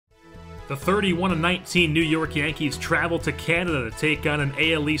The 31-19 New York Yankees travel to Canada to take on an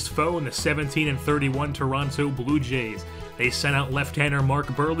AL East foe in the 17-31 Toronto Blue Jays. They sent out left-hander Mark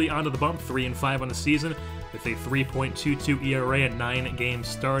Buehrle onto the bump, 3-5 on the season, with a 3.22 ERA and 9 games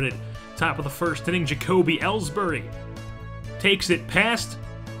started. Top of the first inning, Jacoby Ellsbury takes it past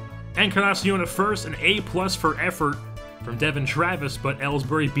Encarnacion at first, an A+ for effort from Devin Travis, but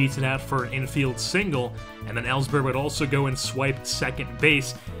Ellsbury beats it out for an infield single, and then Ellsbury would also go and swipe second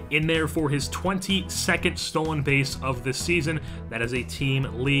base in there for his 22nd stolen base of the season. That is a team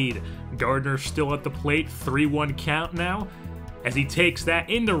lead. Gardner still at the plate, 3-1 count now, as he takes that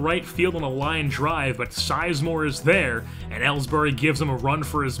into right field on a line drive, but Sizemore is there, and Ellsbury gives him a run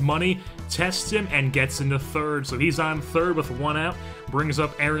for his money, tests him, and gets into third. So he's on third with 1 out, brings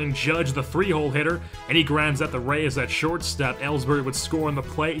up Aaron Judge, the 3-hole hitter, and he grounds at the Reyes at shortstop. Ellsbury would score on the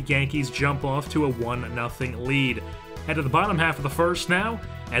plate. Yankees jump off to a 1-0 lead. Head to the bottom half of the first now,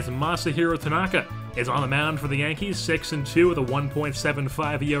 as Masahiro Tanaka is on the mound for the Yankees, 6-2 with a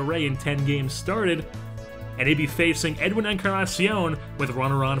 1.75 ERA in 10 games started, and he'd be facing Edwin Encarnacion with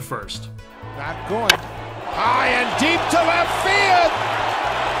runner on first. Not going. High and deep to left field.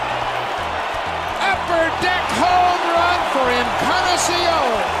 Upper deck home run for Encarnacion.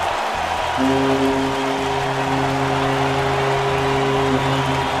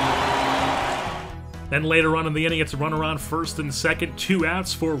 Then later on in the inning, it's a runner on first and second, 2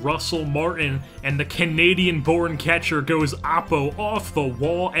 outs for Russell Martin, and the Canadian-born catcher goes oppo off the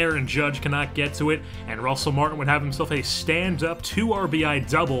wall. Aaron Judge cannot get to it, and Russell Martin would have himself a stand-up 2 RBI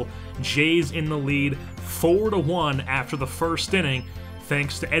double. Jays in the lead, 4-1 after the first inning,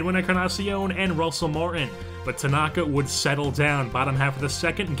 thanks to Edwin Encarnacion and Russell Martin. But Tanaka would settle down. Bottom half of the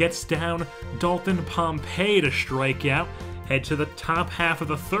second, gets down Dalton Pompey to strike out. Head to the top half of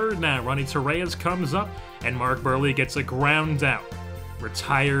the third now. Ronnie Torreyes comes up, and Mark Buehrle gets a ground out.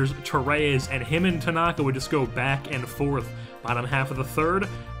 Retires Torreyes, and him and Tanaka would just go back and forth. Bottom half of the third,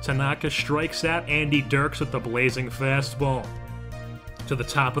 Tanaka strikes out Andy Dirks with the blazing fastball. To the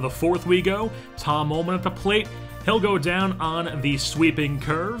top of the fourth we go. Tom Ullman at the plate. He'll go down on the sweeping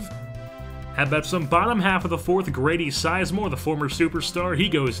curve. How about some bottom half of the fourth? Grady Sizemore, the former superstar, he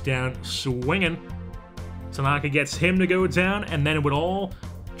goes down swinging. Tanaka gets him to go down, and then it would all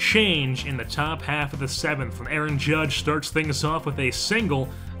change in the top half of the seventh when Aaron Judge starts things off with a single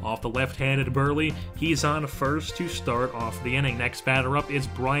off the left-handed Buehrle. He's on first to start off the inning. Next batter up is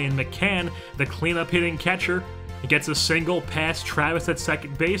Brian McCann, the cleanup hitting catcher. He gets a single past Travis at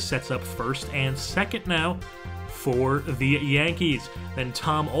second base, sets up first and second now for the Yankees. Then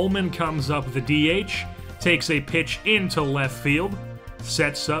Tom Ullman comes up, the DH, takes a pitch into left field,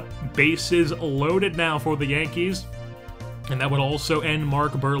 sets up bases loaded now for the Yankees, and that would also end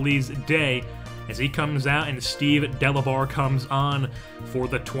Mark Buehrle's day as he comes out and Steve Delabar comes on for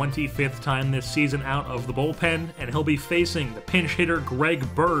the 25th time this season out of the bullpen, and he'll be facing the pinch hitter Greg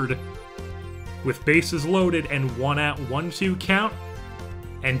Bird with bases loaded and 1 out, 1-2 count.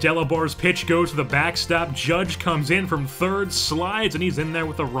 And Delabar's pitch goes to the backstop. Judge comes in from third, slides, and he's in there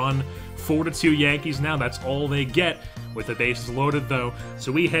with a run. 4-2 Yankees now. That's all they get with the bases loaded, though.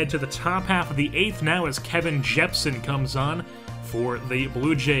 So we head to the top half of the eighth now as Kevin Jepsen comes on for the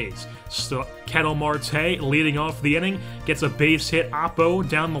Blue Jays. So Ketel Marte leading off the inning, gets a base hit. Oppo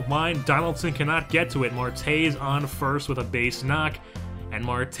down the line. Donaldson cannot get to it. Marte's on first with a base knock. And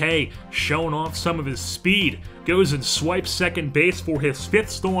Marte, showing off some of his speed, goes and swipes second base for his 5th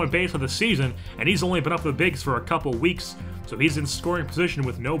stolen base of the season, and he's only been up the bigs for a couple weeks, so he's in scoring position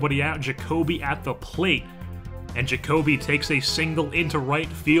with nobody out. Jacoby at the plate, and Jacoby takes a single into right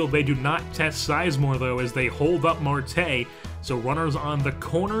field. They do not test Sizemore, though, as they hold up Marte, so runners on the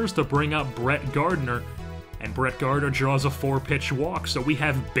corners to bring up Brett Gardner, and Brett Gardner draws a 4-pitch walk, so we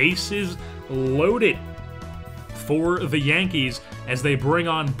have bases loaded for the Yankees as they bring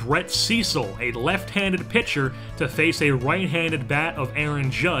on Brett Cecil, a left-handed pitcher, to face a right-handed bat of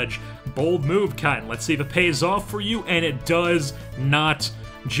Aaron Judge. Bold move, Cotton. Let's see if it pays off for you, and it does not.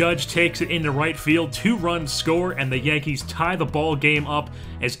 Judge takes it into right field, 2-run score, and the Yankees tie the ball game up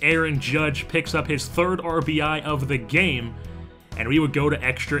as Aaron Judge picks up his 3rd RBI of the game. And we would go to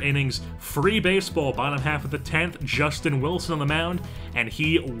extra innings. Free baseball, bottom half of the 10th. Justin Wilson on the mound, and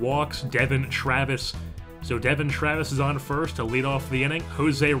he walks Devin Travis. So Devin Travis is on first to lead off the inning.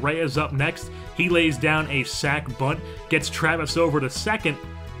 Jose Reyes up next. He lays down a sac bunt, gets Travis over to second,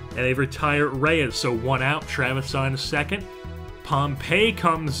 and they retire Reyes. So 1 out, Travis on second. Pompey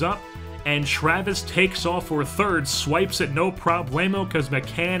comes up, and Travis takes off for third, swipes it no problemo because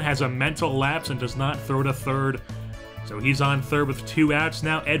McCann has a mental lapse and does not throw to third. So he's on third with 2 outs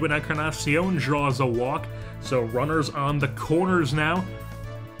now. Edwin Encarnacion draws a walk. So runners on the corners now.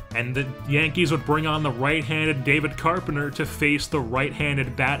 and the Yankees would bring on the right-handed David Carpenter to face the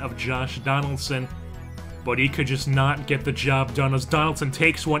right-handed bat of Josh Donaldson, but he could just not get the job done as Donaldson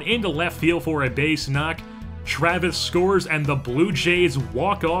takes one into left field for a base knock. Travis scores and the Blue Jays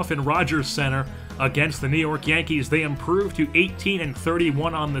walk off in Rogers Center against the New York Yankees. They improve to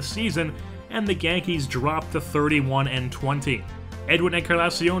 18-31 on the season, and the Yankees drop to 31-20. Edwin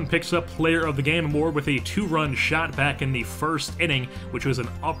Encarnacion picks up Player of the Game award with a 2-run shot back in the first inning, which was an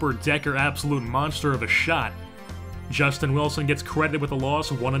upper-decker absolute monster of a shot. Justin Wilson gets credited with a loss,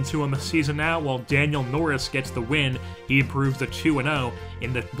 1-2 on the season now, while Daniel Norris gets the win. He improves to 2-0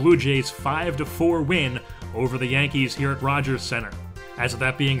 in the Blue Jays' 5-4 win over the Yankees here at Rogers Center. As of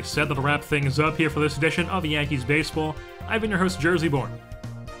that being said, that'll wrap things up here for this edition of Yankees Baseball. I've been your host, JerseyBorn,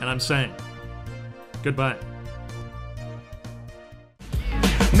 and I'm saying goodbye.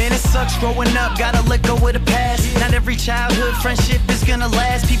 Man, it sucks growing up, gotta let go of the past. Not every childhood friendship is gonna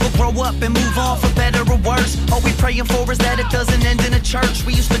last. People grow up and move on for better or worse. All we praying for is that it doesn't end in a church.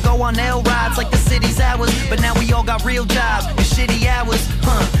 We used to go on L rides like the city's ours, but now we all got real jobs and shitty hours,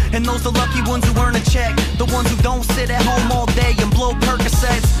 And those the lucky ones who earn a check, the ones who don't sit at home all day and blow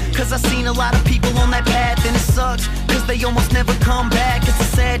Percocets. Cause I seen a lot of people on that path and it sucks, cause they almost never come back. It's a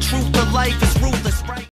sad truth, but life is ruthless, right?